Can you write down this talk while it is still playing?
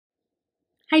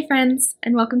Hi friends,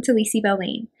 and welcome to Liseybelle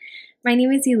Laine. My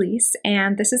name is Elise,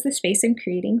 and this is the space I'm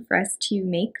creating for us to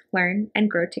make, learn,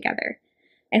 and grow together.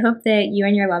 I hope that you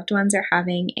and your loved ones are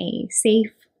having a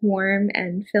safe, warm,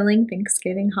 and filling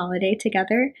Thanksgiving holiday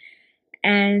together,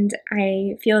 and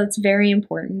I feel it's very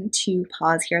important to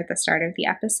pause here at the start of the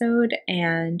episode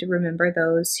and remember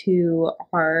those who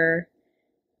are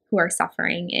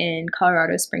suffering in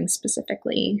Colorado Springs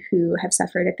specifically, who have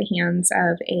suffered at the hands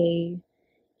of a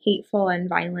hateful and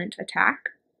violent attack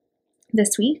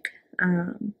this week.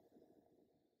 There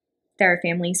are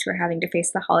families who are having to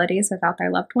face the holidays without their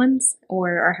loved ones,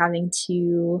 or are having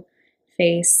to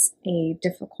face a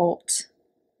difficult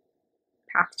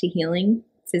path to healing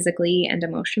physically and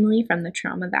emotionally from the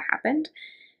trauma that happened.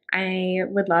 I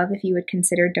would love if you would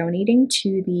consider donating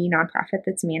to the nonprofit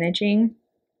that's managing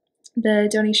the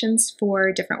donations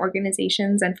for different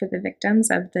organizations and for the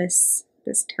victims of this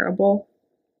terrible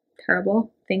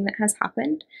thing that has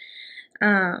happened.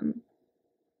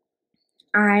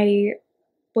 I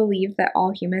believe that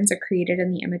all humans are created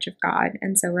in the image of God,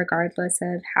 and so regardless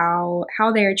of how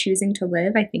they are choosing to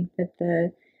live, I think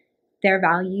that their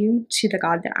value to the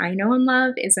God that I know and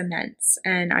love is immense,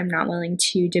 and I'm not willing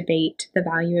to debate the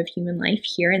value of human life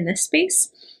here in this space.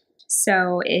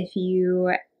 So if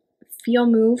you feel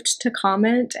moved to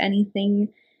comment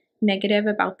anything negative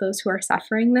about those who are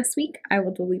suffering this week, I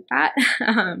will delete that.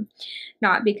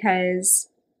 Not because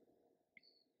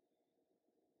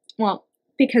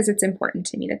it's important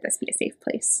to me that this be a safe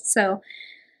place. So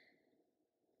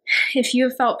if you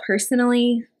have felt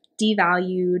personally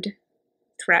devalued,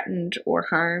 threatened, or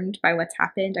harmed by what's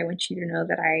happened, I want you to know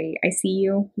that I see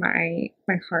you. My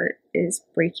heart is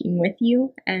breaking with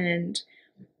you, and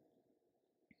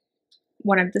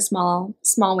one of the small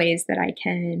ways that I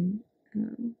can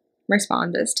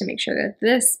respond is to make sure that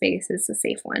this space is a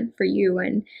safe one for you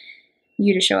and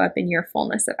you to show up in your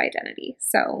fullness of identity.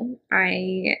 So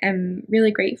I am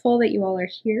really grateful that you all are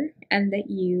here and that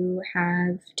you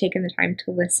have taken the time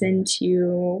to listen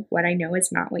to what I know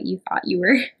is not what you thought you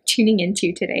were tuning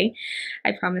into today.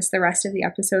 I promise the rest of the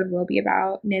episode will be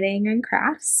about knitting and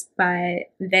crafts,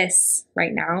 but this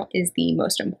right now is the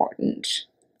most important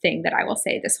thing that I will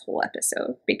say this whole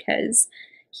episode, because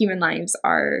human lives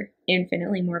are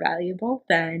infinitely more valuable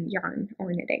than yarn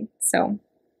or knitting. So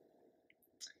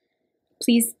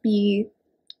please be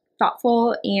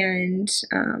thoughtful and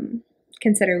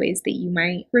consider ways that you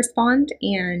might respond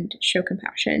and show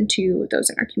compassion to those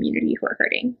in our community who are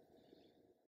hurting.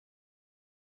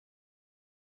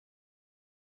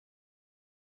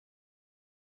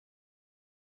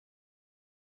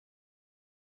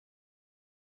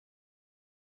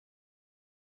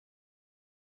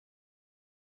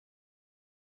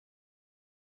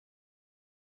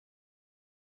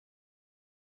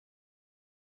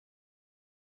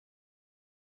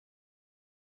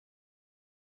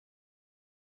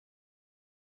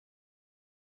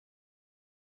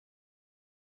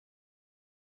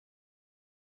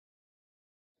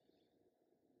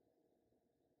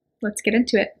 Let's get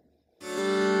into it.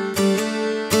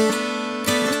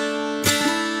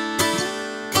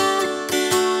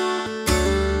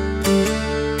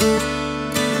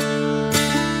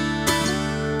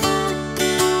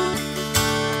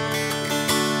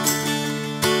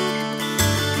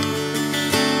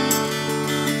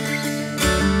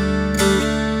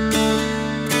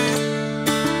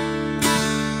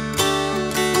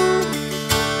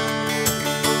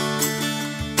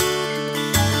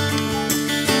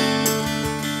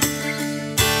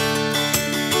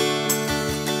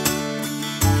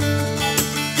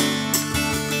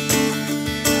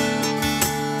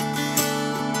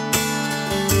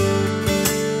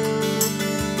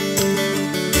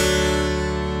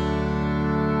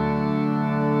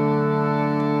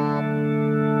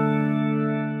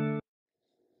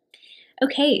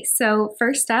 Okay, so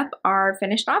first up are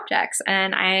finished objects,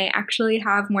 and I actually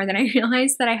have more than I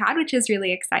realized that I had, which is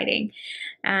really exciting.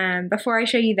 Before I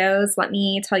show you those, let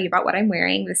me tell you about what I'm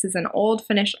wearing. This is an old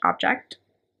finished object.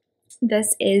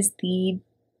 This is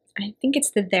I think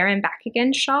it's the There and Back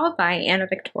Again shawl by Anna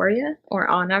Victoria,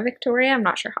 or Anna Victoria. I'm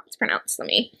not sure how it's pronounced. Let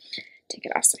me take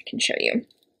it off so I can show you.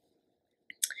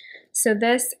 So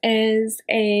this is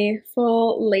a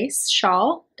full lace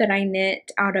shawl that I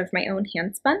knit out of my own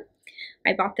hand spun.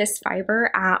 I bought this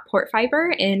fiber at Port Fiber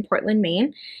in Portland,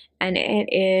 Maine, and it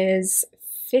is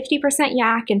 50%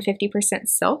 yak and 50%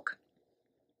 silk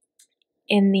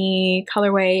in the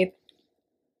colorway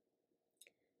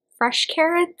Fresh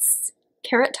Carrots,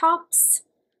 Carrot Tops.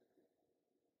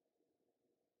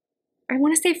 I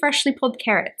want to say freshly pulled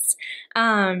carrots.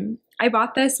 I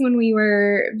bought this when we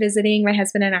were visiting, my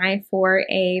husband and I, for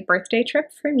a birthday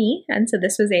trip for me. And so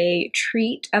this was a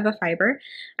treat of a fiber.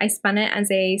 I spun it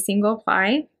as a single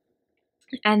ply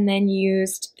and then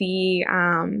used the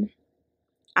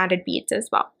added beads as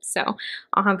well. So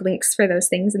I'll have links for those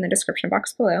things in the description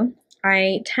box below.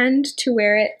 I tend to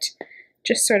wear it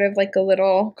just sort of like a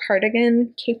little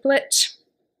cardigan capelet,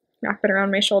 wrap it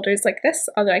around my shoulders like this,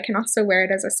 although I can also wear it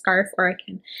as a scarf, or I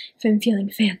can, if I'm feeling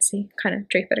fancy, kind of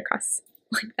drape it across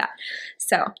like that.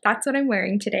 So that's what I'm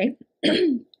wearing today.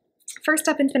 First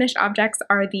up in finished objects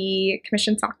are the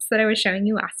commission socks that I was showing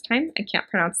you last time. I can't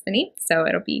pronounce the name, so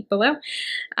it'll be below.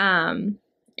 And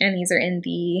these are in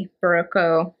the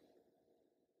Berroco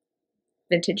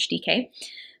Vintage DK.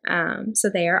 So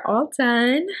they are all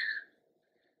done.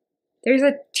 There's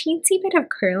a teensy bit of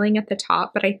curling at the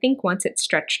top, but I think once it's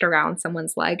stretched around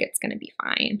someone's leg, it's going to be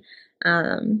fine.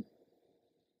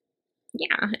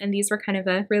 Yeah, and these were kind of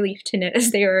a relief to knit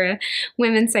as they were a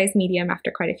women's size medium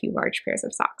after quite a few large pairs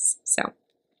of socks. So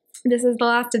this is the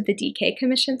last of the DK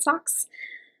commission socks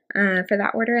for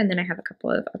that order, and then I have a couple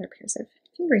of other pairs of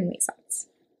fingering weight socks.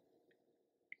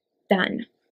 Done.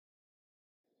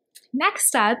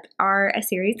 Next up are a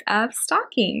series of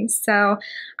stockings. So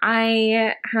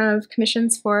I have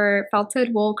commissions for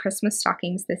felted wool Christmas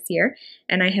stockings this year,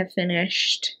 and I have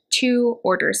finished 2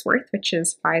 orders worth, which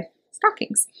is 5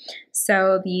 stockings.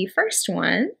 So the first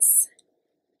ones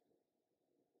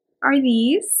are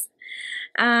these.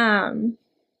 I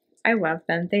love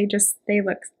them. I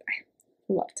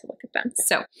love to look at them.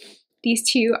 So these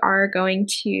 2 are going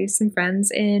to some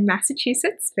friends in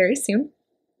Massachusetts very soon.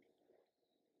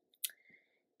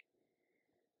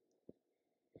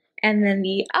 And then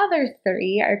the other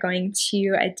 3 are going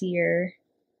to a dear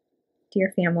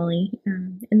family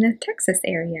in the Texas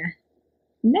area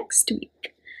next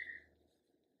week.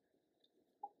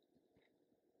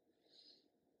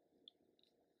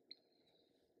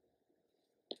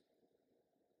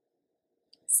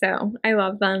 So I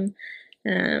love them.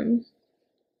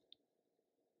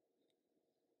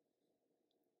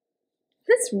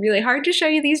 It's really hard to show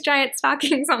you these giant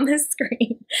stockings on this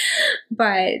screen,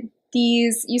 but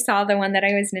these, you saw the one that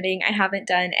I was knitting. I haven't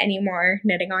done any more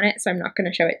knitting on it, so I'm not going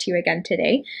to show it to you again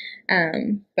today.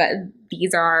 But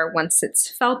these are, once it's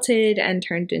felted and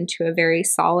turned into a very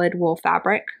solid wool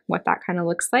fabric, what that kind of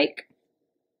looks like.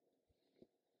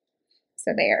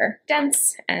 So they are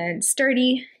dense and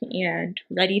sturdy and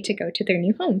ready to go to their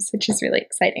new homes, which is really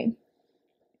exciting.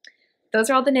 Those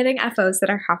are all the knitting FOs that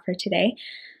I have for today.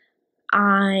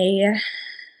 I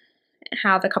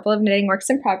have a couple of knitting works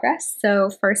in progress. So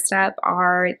first up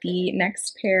are the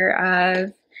next pair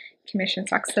of commission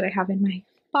socks that I have in my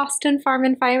Boston Farm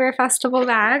and Fiber Festival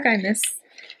bag. I miss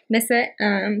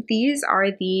it. These are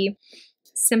the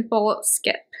Simple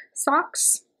Skip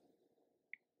socks.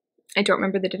 I don't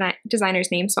remember the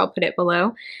designer's name, so I'll put it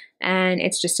below. And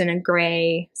it's just in a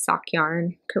gray sock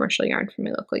yarn, commercial yarn from my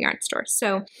local yarn store.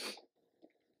 So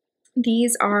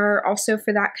these are also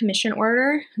for that commission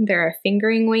order. They're a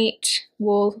fingering weight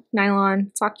wool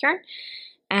nylon sock yarn.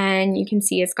 And you can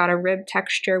see it's got a rib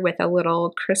texture with a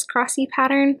little crisscrossy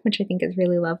pattern, which I think is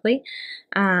really lovely.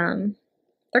 They're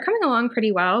coming along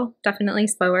pretty well, definitely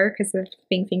slower because of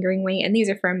being fingering weight. And these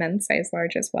are for a men's size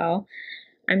large as well.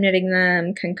 I'm knitting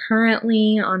them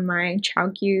concurrently on my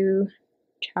Chowgu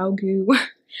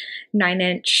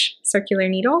 9-inch circular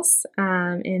needles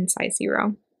in size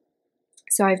 0.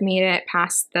 So I've made it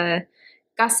past the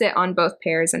gusset on both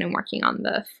pairs, and I'm working on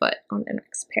the foot on the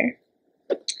next pair.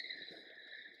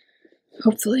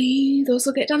 Hopefully those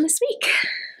will get done this week.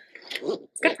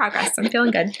 It's good progress. I'm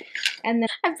feeling good. And then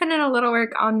I've put in a little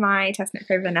work on my test knit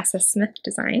for Vanessa Smith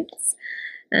designs.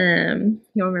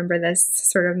 You'll remember this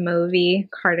sort of mauvey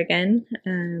cardigan.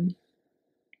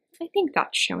 I think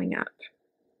that's showing up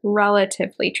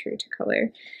relatively true to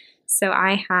color. So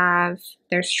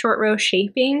there's short row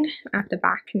shaping at the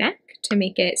back neck to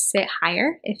make it sit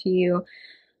higher. If you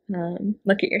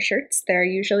look at your shirts, they're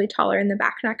usually taller in the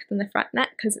back neck than the front neck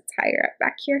because it's higher up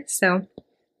back here. So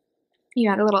you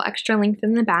add a little extra length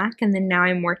in the back, and then now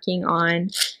I'm working on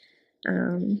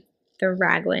the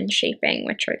raglan shaping,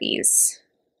 which are these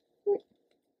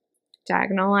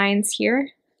diagonal lines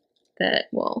here that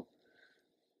will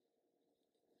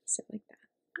sit like that.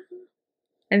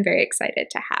 I'm very excited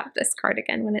to have this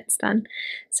cardigan when it's done.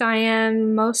 So I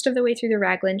am most of the way through the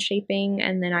raglan shaping,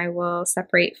 and then I will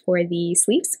separate for the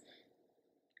sleeves.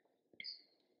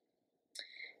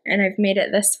 And I've made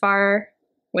it this far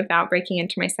without breaking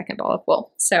into my second ball of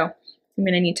wool. So I'm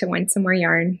going to need to wind some more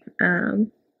yarn.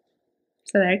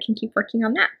 so that I can keep working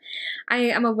on that. I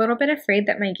am a little bit afraid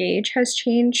that my gauge has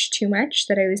changed too much,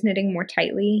 that I was knitting more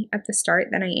tightly at the start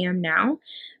than I am now,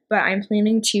 but I'm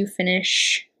planning to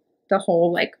finish the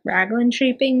whole like raglan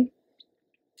shaping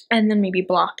and then maybe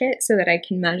block it so that I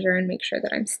can measure and make sure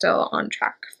that I'm still on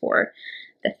track for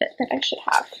the fit that I should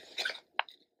have.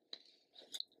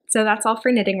 So that's all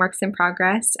for knitting works in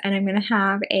progress, and I'm going to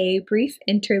have a brief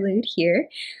interlude here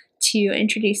to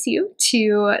introduce you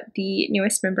to the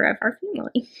newest member of our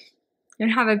family. I'm going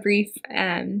to have a brief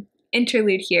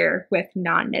interlude here with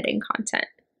non-knitting content.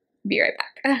 Be right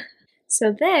back.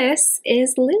 So this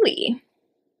is Louie.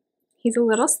 He's a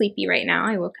little sleepy right now.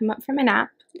 I woke him up from a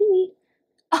nap. Louie.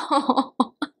 Oh,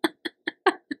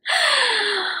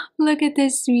 look at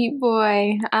this sweet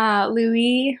boy.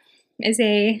 Louie is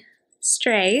a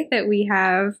stray that we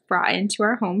have brought into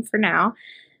our home for now.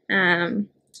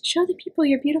 Show the people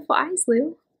your beautiful eyes,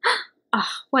 Lou. Oh,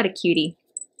 what a cutie.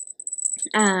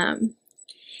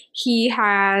 He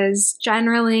has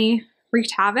generally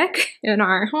wreaked havoc in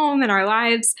our home, in our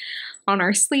lives, on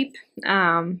our sleep,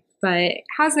 but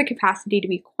has the capacity to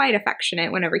be quite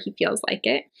affectionate whenever he feels like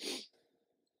it,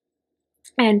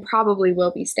 and probably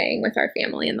will be staying with our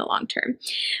family in the long term.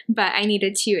 But I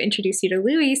needed to introduce you to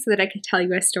Louie so that I could tell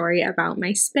you a story about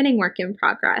my spinning work in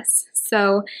progress.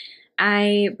 So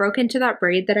I broke into that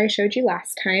braid that I showed you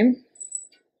last time.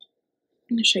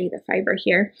 I'm going to show you the fiber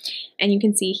here, and you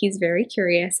can see he's very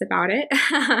curious about it.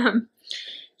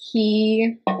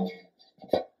 He,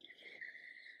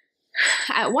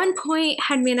 at one point,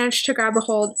 had managed to grab a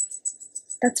hold.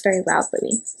 That's very loud,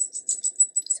 Louie.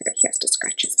 Sorry, he has to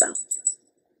scratch his bell.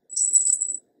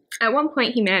 At one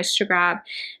point, he managed to grab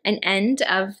an end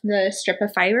of the strip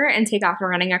of fiber and take off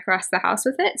running across the house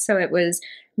with it. So it was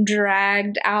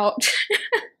dragged out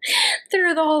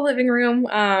through the whole living room,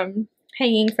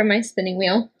 hanging from my spinning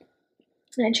wheel.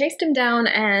 And I chased him down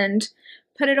and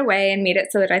put it away and made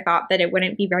it so that I thought that it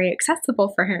wouldn't be very accessible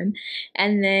for him.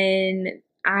 And then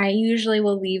I usually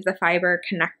will leave the fiber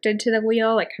connected to the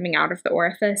wheel, like coming out of the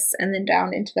orifice and then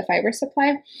down into the fiber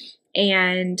supply.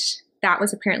 And that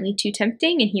was apparently too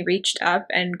tempting, and he reached up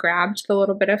and grabbed the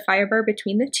little bit of fiber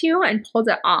between the two and pulled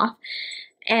it off.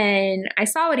 And I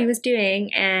saw what he was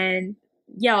doing and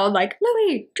yelled like,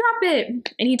 "Louie, drop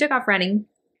it!" And he took off running.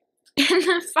 And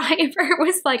the fiber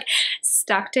was like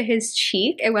stuck to his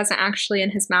cheek. It wasn't actually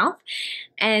in his mouth.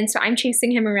 And so I'm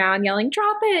chasing him around yelling,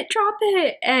 "Drop it, drop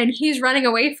it." And he's running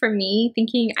away from me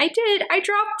thinking, I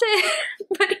dropped it.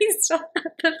 But he still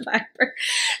had the fiber.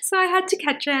 So I had to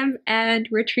catch him and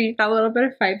retrieve that little bit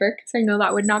of fiber because I know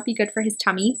that would not be good for his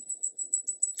tummy.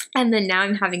 And then now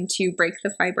I'm having to break the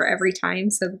fiber every time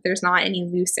so that there's not any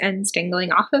loose ends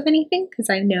dangling off of anything, because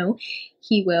I know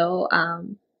he will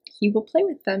play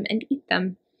with them and eat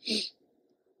them.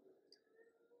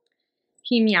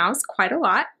 He meows quite a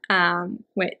lot,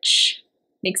 which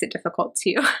makes it difficult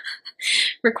to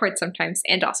record sometimes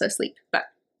and also sleep. But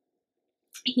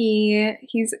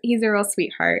he's a real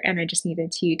sweetheart, and I just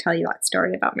needed to tell you that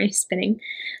story about my spinning.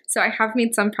 So I have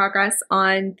made some progress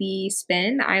on the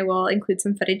spin. I will include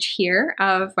some footage here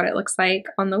of what it looks like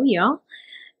on the wheel.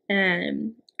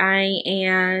 I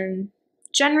am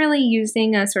generally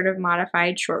using a sort of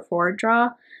modified short forward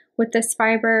draw with this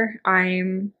fiber.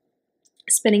 I'm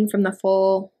spinning from the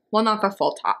full, well, not the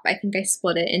full top. I think I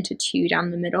split it into two down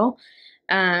the middle.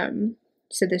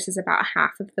 So this is about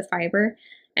half of the fiber,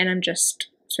 and I'm just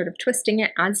sort of twisting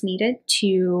it as needed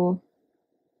to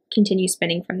continue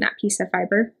spinning from that piece of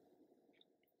fiber.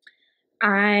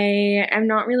 I am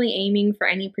not really aiming for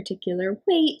any particular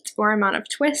weight or amount of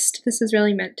twist. This is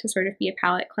really meant to sort of be a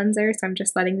palette cleanser, so I'm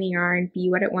just letting the yarn be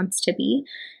what it wants to be.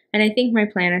 And I think my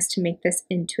plan is to make this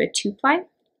into a 2-ply.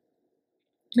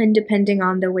 And depending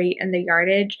on the weight and the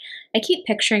yardage, I keep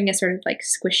picturing a sort of like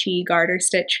squishy garter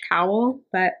stitch cowl,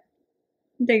 but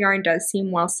the yarn does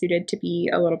seem well suited to be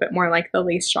a little bit more like the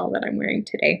lace shawl that I'm wearing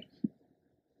today.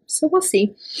 So we'll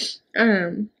see.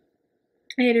 I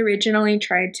had originally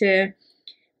tried to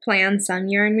plan some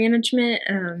yarn management,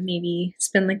 maybe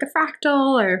spin like a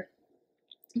fractal or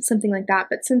something like that,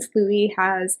 but since Louie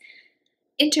has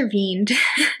intervened,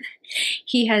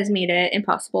 he has made it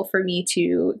impossible for me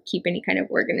to keep any kind of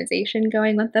organization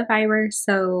going with the fiber,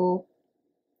 so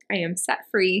I am set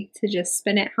free to just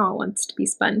spin it how it wants to be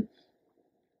spun.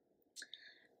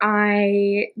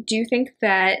 I do think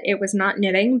that it was not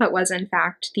knitting, but was in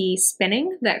fact the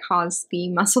spinning that caused the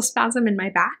muscle spasm in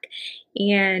my back.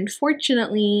 And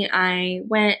fortunately, I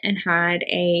went and had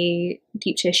a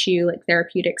deep tissue, like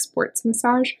therapeutic sports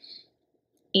massage,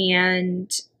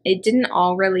 and it didn't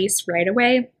all release right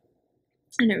away.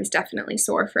 And it was definitely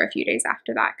sore for a few days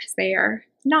after that because they are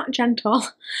not gentle.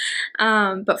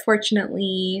 But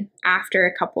fortunately, after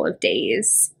a couple of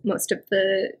days, most of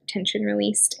the tension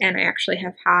released, and I actually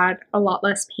have had a lot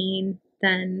less pain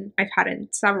than I've had in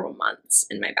several months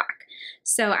in my back.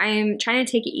 So I'm trying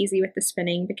to take it easy with the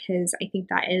spinning because I think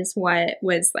that is what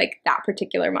was like that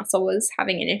particular muscle was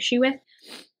having an issue with.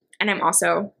 And I'm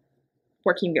also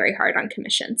working very hard on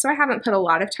commission. So I haven't put a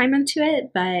lot of time into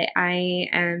it, but I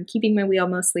am keeping my wheel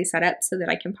mostly set up so that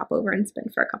I can pop over and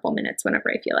spin for a couple minutes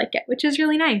whenever I feel like it, which is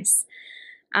really nice.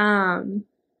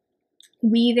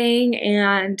 Weaving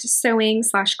and sewing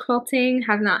 / quilting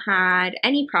have not had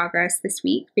any progress this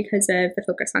week because of the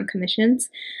focus on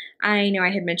commissions. I know I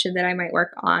had mentioned that I might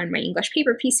work on my English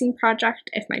paper piecing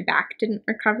project if my back didn't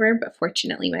recover, but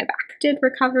fortunately my back did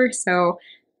recover, so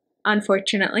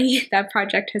unfortunately that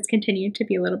project has continued to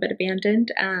be a little bit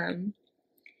abandoned.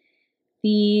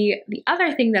 The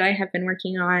other thing that I have been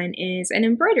working on is an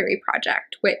embroidery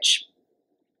project, which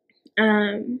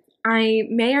I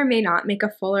may or may not make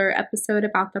a fuller episode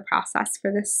about the process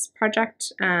for this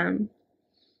project,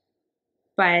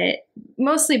 but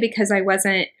mostly because I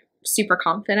wasn't super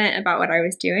confident about what I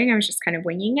was doing. I was just kind of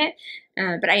winging it,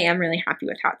 but I am really happy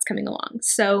with how it's coming along.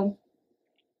 So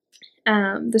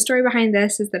the story behind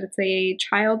this is that it's a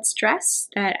child's dress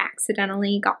that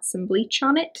accidentally got some bleach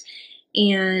on it,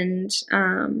 and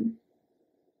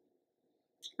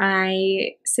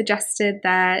I suggested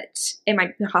that it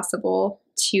might be possible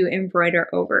to embroider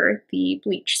over the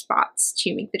bleach spots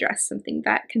to make the dress something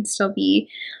that can still be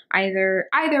either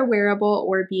wearable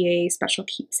or be a special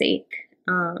keepsake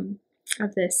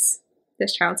of this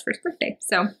child's first birthday.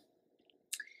 So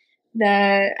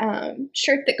the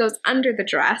shirt that goes under the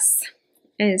dress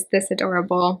is this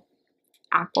adorable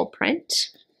apple print.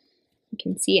 You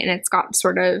can see, and it's got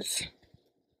sort of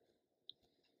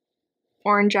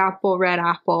orange apple, red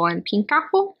apple, and pink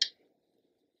apple.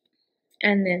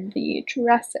 And then the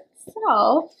dress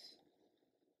itself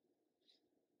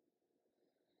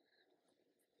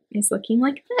is looking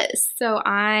like this. So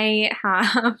I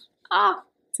have,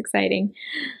 it's exciting.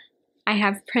 I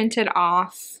have printed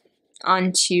off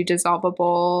onto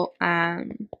dissolvable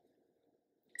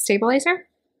stabilizer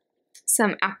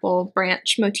some apple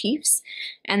branch motifs,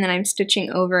 and then I'm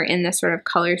stitching over in the sort of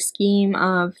color scheme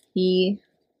of the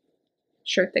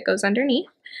shirt that goes underneath.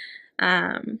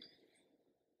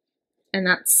 And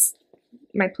that's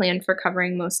my plan for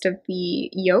covering most of the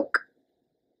yoke.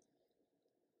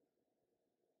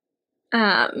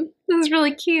 This is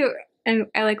really cute, and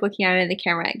I like looking at it in the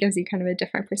camera. It gives you kind of a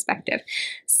different perspective.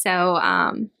 So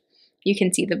you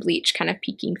can see the bleach kind of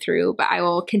peeking through, but I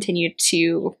will continue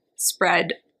to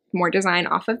spread more design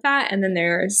off of that. And then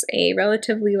there's a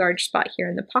relatively large spot here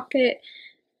in the pocket,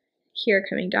 here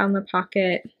coming down the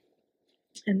pocket,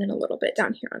 and then a little bit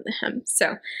down here on the hem.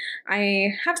 So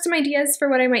I have some ideas for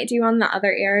what I might do on the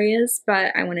other areas,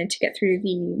 but I wanted to get through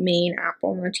the main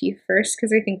apple motif first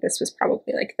because I think this was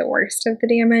probably like the worst of the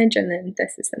damage, and then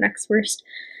this is the next worst.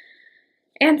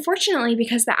 And fortunately,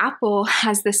 because the apple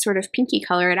has this sort of pinky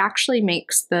color, it actually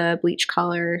makes the bleach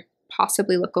color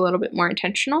possibly look a little bit more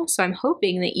intentional. So I'm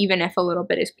hoping that even if a little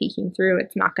bit is peeking through,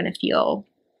 it's not going to feel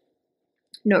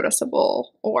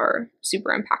noticeable or super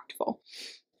impactful.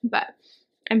 But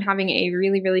I'm having a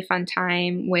really, really fun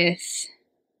time with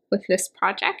this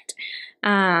project.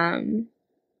 And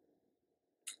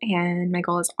my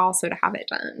goal is also to have it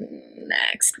done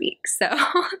next week. So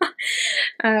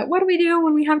what do we do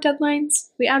when we have deadlines?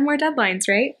 We add more deadlines,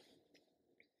 right?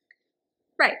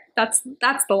 Right. That's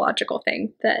the logical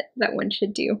thing that one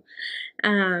should do.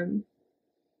 I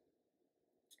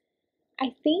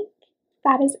think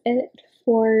that is it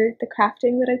for the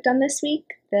crafting that I've done this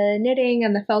week. The knitting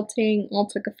and the felting all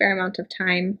took a fair amount of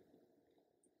time.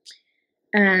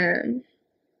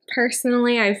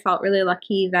 Personally, I felt really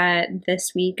lucky that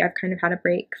this week I've kind of had a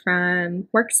break from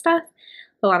work stuff.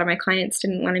 A lot of my clients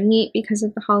didn't want to meet because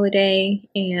of the holiday,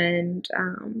 and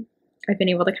I've been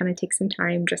able to kind of take some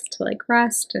time just to like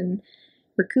rest and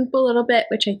recoup a little bit,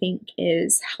 which I think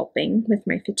is helping with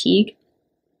my fatigue.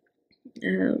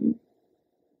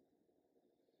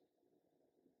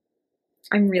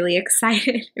 I'm really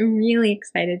excited. I'm really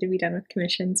excited to be done with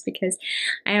commissions because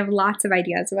I have lots of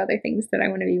ideas of other things that I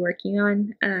want to be working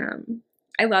on.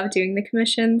 I love doing the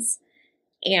commissions,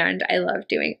 and I love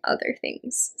doing other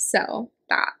things. So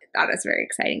that is very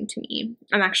exciting to me.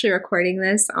 I'm actually recording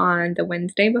this on the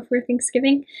Wednesday before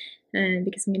Thanksgiving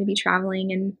because I'm going to be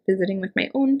traveling and visiting with my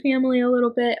own family a little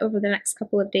bit over the next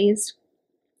couple of days.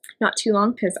 Not too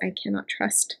long because I cannot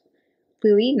trust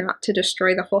Bluey not to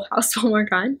destroy the whole house while we're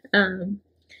gone.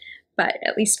 But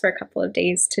at least for a couple of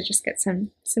days to just get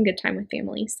some good time with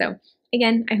family. So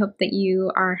again, I hope that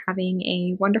you are having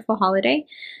a wonderful holiday.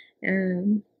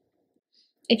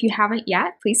 If you haven't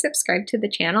yet, please subscribe to the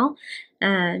channel,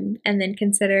 and then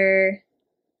consider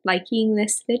liking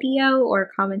this video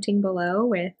or commenting below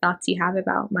with thoughts you have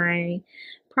about my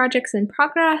projects in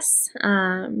progress.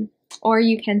 Or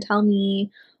you can tell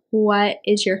me, what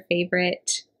is your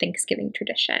favorite Thanksgiving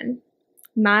tradition?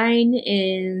 Mine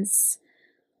is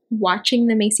watching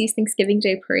the Macy's Thanksgiving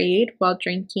Day Parade while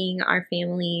drinking our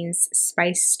family's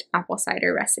spiced apple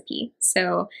cider recipe.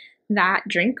 So that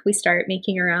drink we start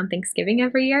making around Thanksgiving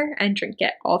every year and drink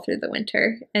it all through the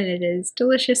winter. And it is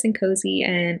delicious and cozy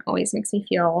and always makes me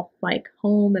feel like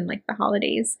home and like the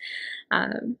holidays.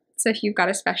 So if you've got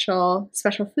a special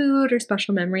food or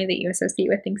special memory that you associate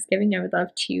with Thanksgiving, I would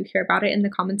love to hear about it in the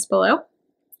comments below.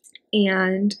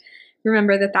 And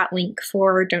remember that link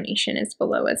for donation is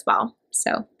below as well.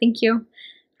 So thank you.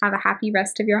 Have a happy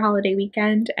rest of your holiday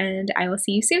weekend, and I will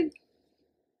see you soon.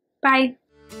 Bye.